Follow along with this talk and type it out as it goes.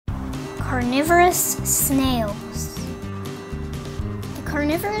Carnivorous snails. The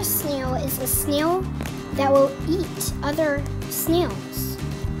carnivorous snail is a snail that will eat other snails.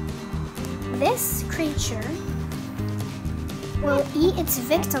 This creature will eat its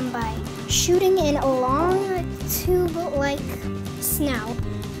victim by shooting in a long tube-like snout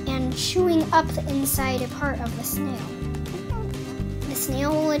and chewing up the inside part of the snail. The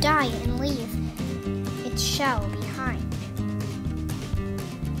snail will die and leave its shell behind.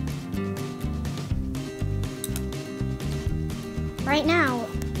 Right now,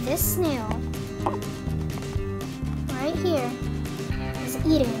 this snail, right here, is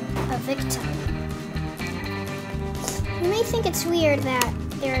eating a victim. You may think it's weird that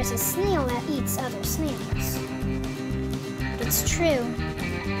there is a snail that eats other snails. But it's true.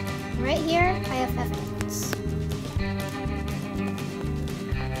 Right here, I have evidence.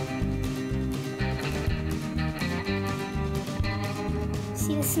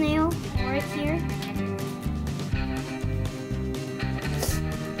 See the snail right here?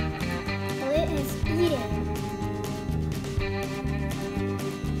 Well, it is eating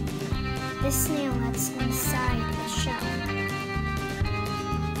this snail that's inside the shell.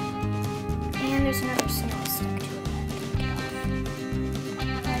 And there's another snail stuck to it.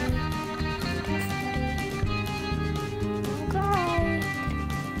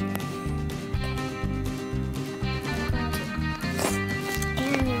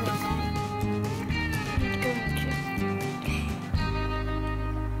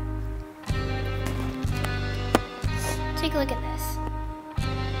 Take a look at this.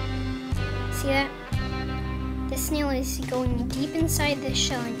 See that? The snail is going deep inside this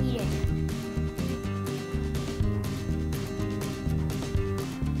shell and eating it.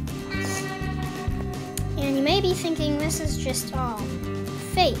 And you may be thinking this is just all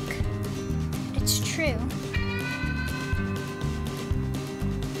fake. But it's true.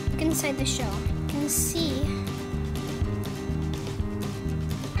 Look inside the shell. You can see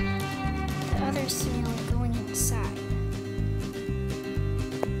the other snail going inside.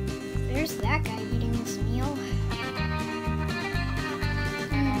 There's that guy eating his meal.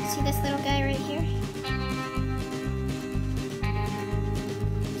 See this little guy right here?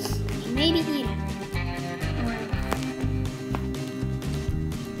 He may be eating.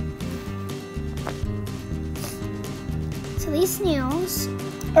 So these snails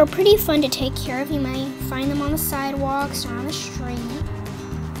are pretty fun to take care of. You may find them on the sidewalks or on the street.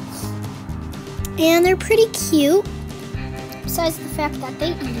 And they're pretty cute. Besides the fact that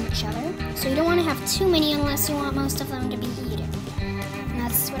they eat each other. So you don't want to have too many unless you want most of them to be eaten. And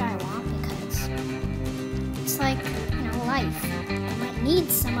that's what I want because it's like, life. I might need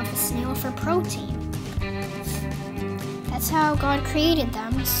some of the snail for protein. That's how God created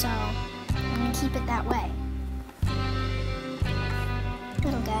them, so I'm going to keep it that way.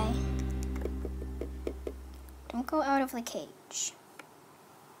 Little guy, don't go out of the cage.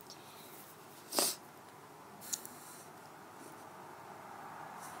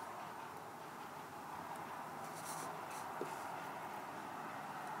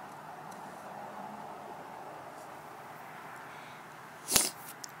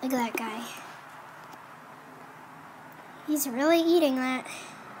 Look at that guy. He's really eating that.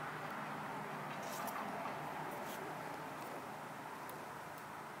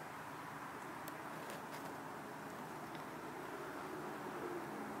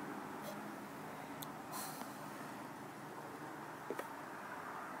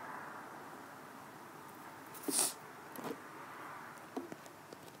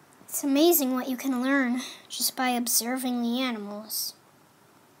 It's amazing what you can learn just by observing the animals.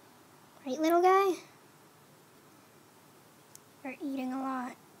 Right, little guy? You're eating a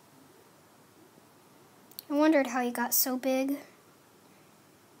lot. I wondered how you got so big.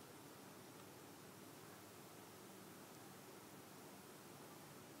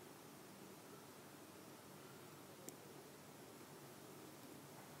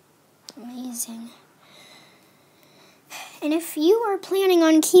 Amazing. And if you are planning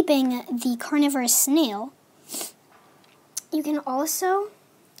on keeping the carnivorous snail, you can also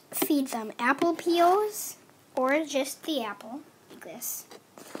feed them apple peels or just the apple, like this.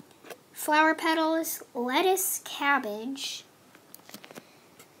 Flower petals, lettuce, cabbage,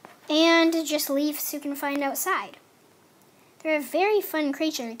 and just leaves you can find outside. They're a very fun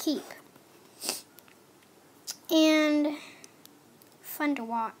creature to keep. And fun to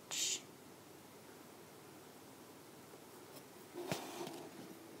watch.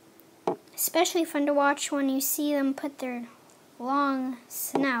 Especially fun to watch when you see them put their long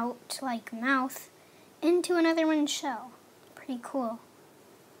snout, like mouth, into another one's shell. Pretty cool.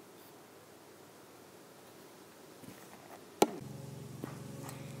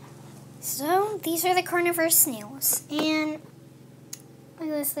 So these are the carnivorous snails, and look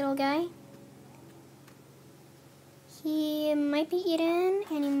at this little guy. He might be eaten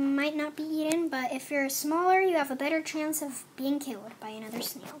and he might not be eaten, but if you're smaller, you have a better chance of being killed by another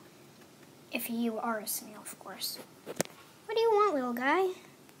snail. If you are a snail, of course. What do you want, little guy?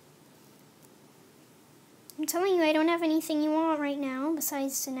 I'm telling you, I don't have anything you want right now,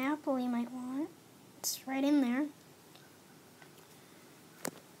 besides an apple you might want. It's right in there.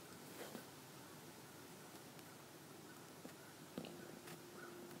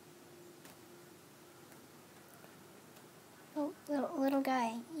 Oh, little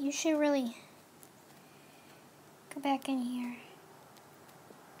guy, you should really go back in here.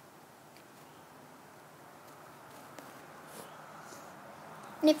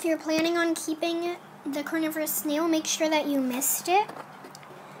 And if you're planning on keeping the carnivorous snail, make sure that you mist it.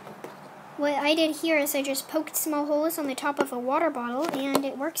 What I did here is I just poked small holes on the top of a water bottle and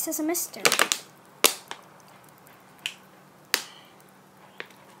it works as a mister.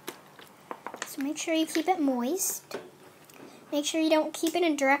 So make sure you keep it moist. Make sure you don't keep it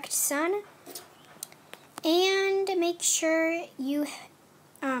in direct sun. And make sure you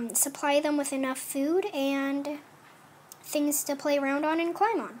supply them with enough food and things to play around on and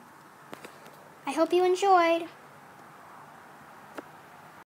climb on. I hope you enjoyed.